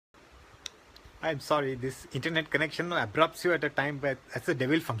I'm sorry, this internet connection abrupts you at a time, but that's the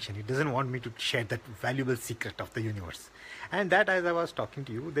devil function. It doesn't want me to share that valuable secret of the universe. And that, as I was talking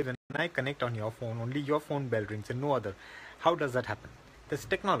to you, that when I connect on your phone, only your phone bell rings and no other. How does that happen? That's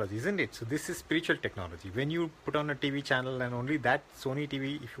technology, isn't it? So this is spiritual technology. When you put on a TV channel and only that Sony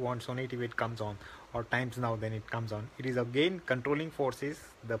TV, if you want Sony TV, it comes on, or Times Now, then it comes on. It is again controlling forces,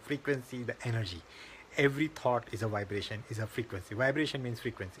 the frequency, the energy. Every thought is a vibration, is a frequency. Vibration means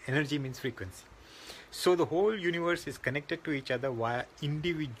frequency. Energy means frequency. So the whole universe is connected to each other via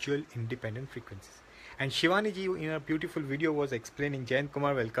individual independent frequencies. And Shivani ji in a beautiful video was explaining, Jayant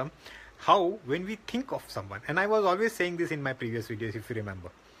Kumar, welcome, how when we think of someone, and I was always saying this in my previous videos if you remember,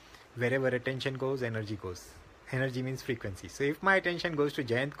 wherever attention goes, energy goes. Energy means frequency. So if my attention goes to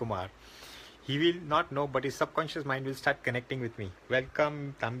Jayant Kumar, he will not know, but his subconscious mind will start connecting with me.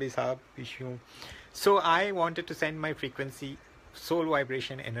 Welcome, Tambi Saab, Ishu. So I wanted to send my frequency, soul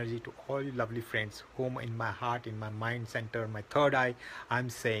vibration energy to all you lovely friends whom in my heart, in my mind center, my third eye, I'm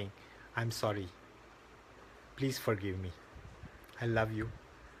saying, I'm sorry. Please forgive me. I love you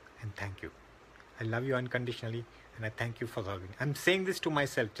and thank you. I love you unconditionally and I thank you for solving. I'm saying this to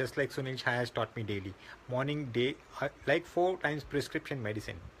myself, just like Sunil Chhaya has taught me daily. Morning, day, like 4 times prescription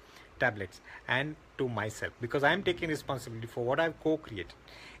medicine, tablets, and to myself, because I'm taking responsibility for what I've co-created.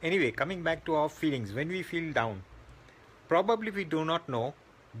 Anyway, coming back to our feelings, when we feel down, probably we do not know,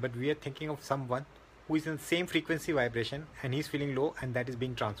 but we are thinking of someone who is in the same frequency vibration and he's feeling low, and that is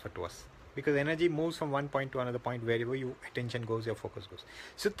being transferred to us. Because energy moves from one point to another point, wherever your attention goes, your focus goes.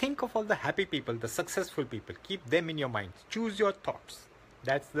 So think of all the happy people, the successful people. Keep them in your mind. Choose your thoughts.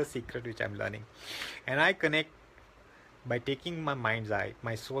 That's the secret which I'm learning. And I connect by taking my mind's eye,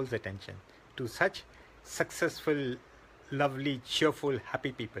 my soul's attention to such successful, lovely, cheerful,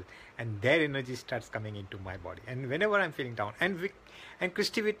 happy people, and their energy starts coming into my body. And whenever I'm feeling down, and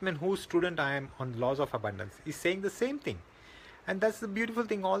Christy Whitman, whose student I am on laws of abundance, is saying the same thing. And that's the beautiful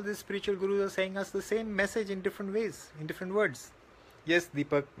thing. All these spiritual gurus are saying us the same message in different ways, in different words. Yes,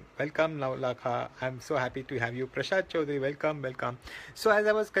 Deepak, welcome, Lakha. I'm so happy to have you. Prashad Chaudhary, welcome, welcome. So as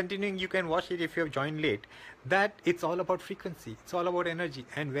I was continuing, you can watch it if you have joined late, that it's all about frequency. It's all about energy.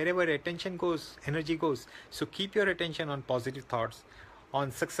 And wherever attention goes, energy goes. So keep your attention on positive thoughts,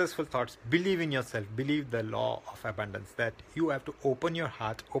 on successful thoughts. Believe in yourself. Believe the law of abundance, that you have to open your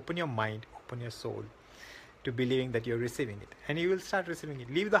heart, open your mind, open your soul to believing that you're receiving it. And you will start receiving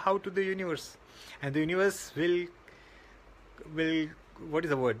it. Leave the how to the universe. And the universe will what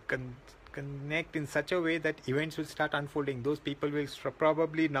is the word, connect in such a way that events will start unfolding. Those people will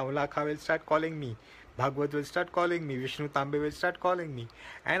probably, Naulakha will start calling me, Bhagavad will start calling me, Vishnu Tambe will start calling me.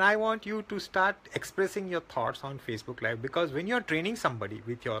 And I want you to start expressing your thoughts on Facebook Live, because when you're training somebody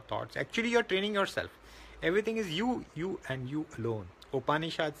with your thoughts, actually you're training yourself. Everything is you and you alone.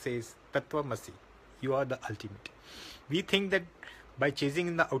 Upanishad says Tattvamasi, you are the ultimate. We think that by chasing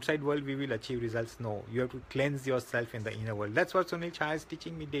in the outside world we will achieve results. No, you have to cleanse yourself in the inner world. That's what Sunil Chhaya is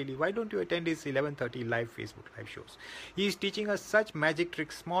teaching me daily. Why don't you attend his 11:30 live Facebook live shows? He is teaching us such magic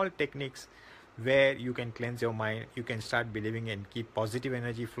tricks, small techniques, where you can cleanse your mind, you can start believing and keep positive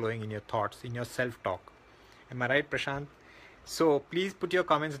energy flowing in your thoughts, in your self-talk. Am I right, Prashant? So please put your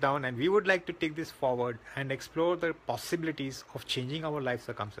comments down, and we would like to take this forward and explore the possibilities of changing our life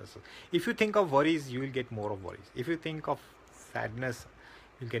circumstances. If you think of worries, you will get more of worries. If you think of sadness,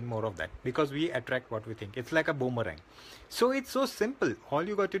 you'll get more of that, because we attract what we think. It's like a boomerang. So it's so simple. All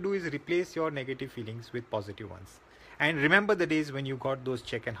you got to do is replace your negative feelings with positive ones. And remember the days when you got those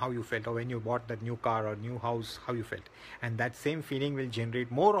check and how you felt, or when you bought that new car or new house, how you felt. And that same feeling will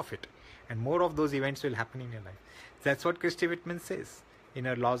generate more of it, and more of those events will happen in your life. That's what Christy Whitman says in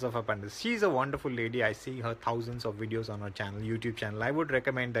her Laws of Abundance. She's a wonderful lady. I see her thousands of videos on her channel, YouTube channel. I would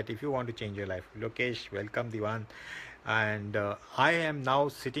recommend that if you want to change your life. Lokesh, welcome, Diwan. And I am now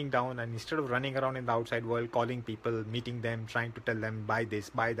sitting down, and instead of running around in the outside world, calling people, meeting them, trying to tell them buy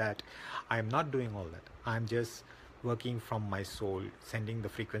this, buy that, I am not doing all that. I'm just working from my soul, sending the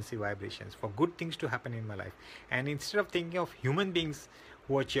frequency vibrations for good things to happen in my life. And instead of thinking of human beings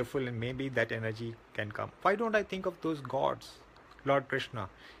who are cheerful and maybe that energy can come, why don't I think of those gods? Lord Krishna,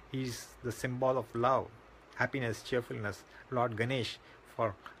 he's the symbol of love, happiness, cheerfulness. Lord Ganesh,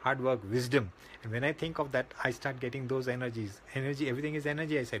 for hard work, wisdom. And when I think of that, I start getting those energies. Energy, everything is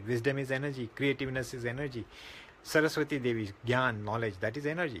energy, I said. Wisdom is energy, creativeness is energy. Saraswati Devi, Gyan, knowledge, that is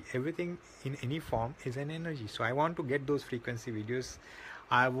energy. Everything in any form is an energy. So I want to get those frequency videos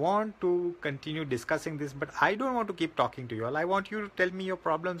I want to continue discussing this, but I don't want to keep talking to you all. I want you to tell me your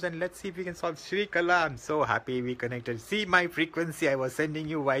problems and let's see if we can solve. Shri Kala, I'm so happy we connected. See my frequency, I was sending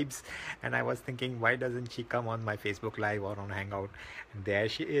you vibes and I was thinking, why doesn't she come on my Facebook Live or on Hangout? And there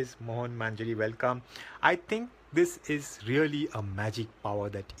she is, Mohan Manjari, welcome. I think this is really a magic power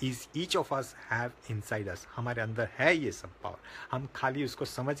that is each of us have inside us. हमारे अंदर है ये सब power. हम खाली उसको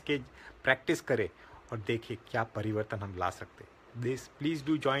समझ के प्रैक्टिस करें और देखें क्या परिवर्तन हम ला सकते. Please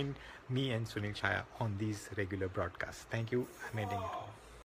do join me and Sunil Chaya on these regular broadcasts. Thank you. I'm ending it.